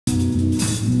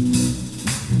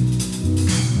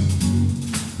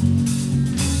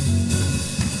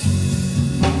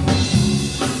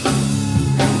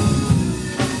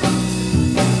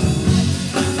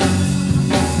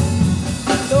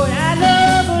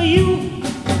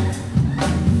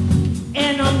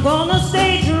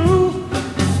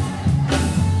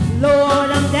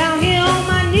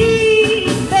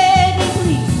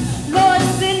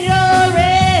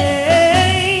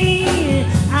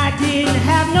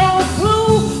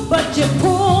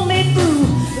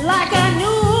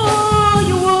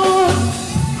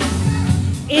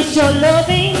your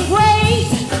loving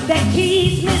grace that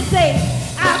keeps me safe.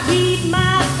 I'll keep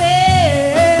my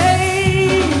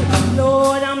faith.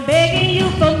 Lord, I'm begging you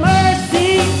for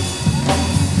mercy.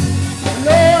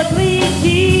 Lord, please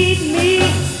keep me.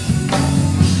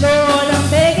 Lord, I'm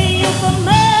begging you for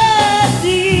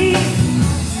mercy.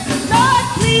 Lord,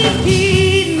 please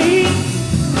keep me.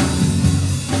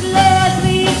 Lord,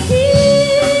 please keep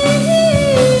me.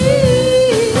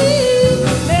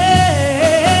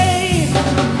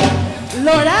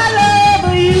 Lord, I love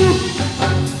you,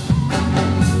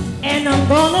 and I'm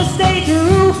gonna stay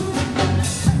true.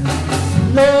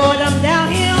 Lord, I'm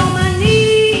down here on my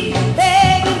knees,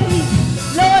 begging please.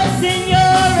 Lord, send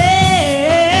your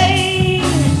rain.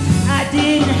 I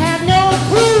didn't have no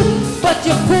clue, but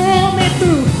you pulled me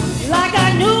through like I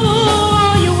knew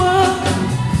you would.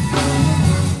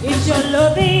 It's your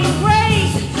loving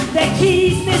grace that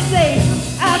keeps me safe.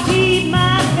 I'll keep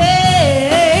my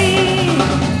faith.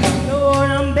 Lord,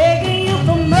 I'm begging you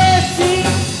for mercy.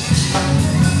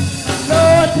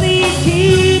 Lord, please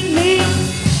keep me.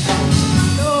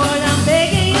 Lord, I'm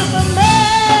begging you for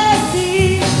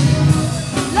mercy.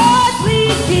 Lord,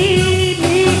 please keep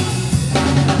me.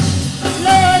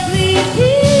 Lord, please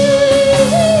keep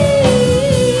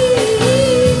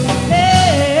me.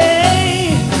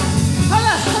 Hold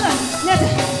on.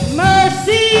 Listen.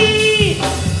 Mercy.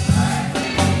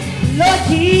 Lord,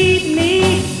 keep me.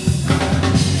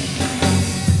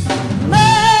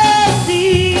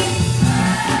 Mercy.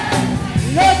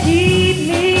 Lord, keep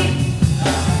me.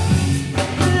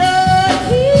 Lord,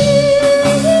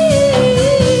 keep me.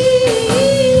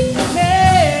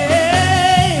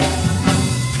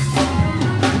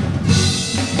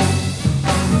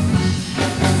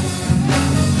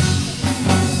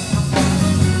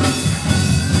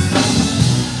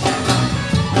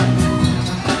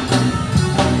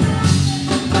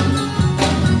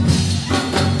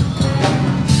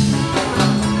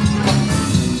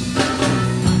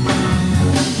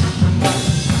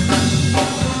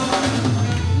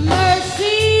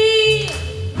 Mercy.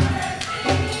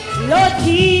 Lord,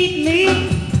 keep me.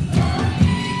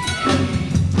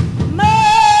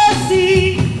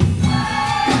 Mercy.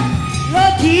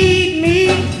 Lord, keep me.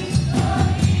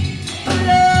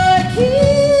 Lord, keep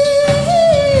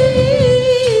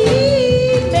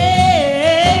me.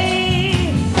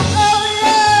 Oh,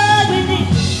 Lord, we need.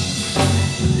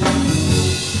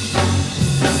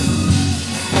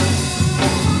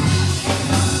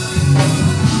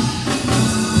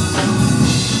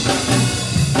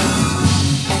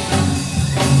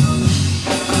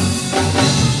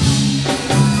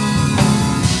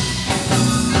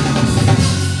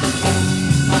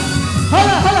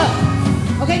 Hold up.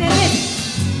 Okay, now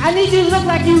listen. I need you to look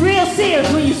like you're real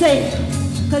serious when you say it.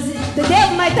 Because the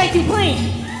devil might think you playing.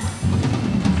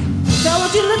 So I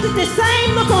want you to look at the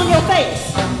same look on your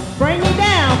face. Bring me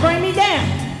down.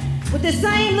 With the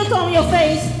same look on your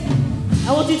face,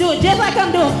 I want you to do it just like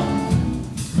I'm doing.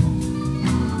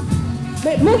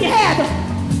 But move your hair though.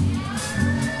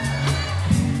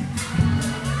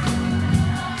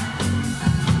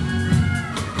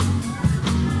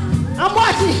 I'm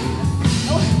watching.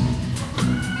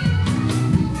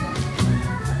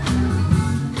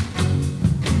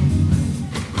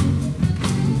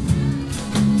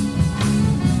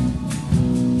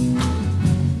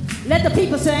 Let the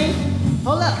people sing.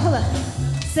 Hold up.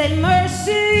 Say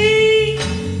mercy.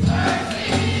 Mercy.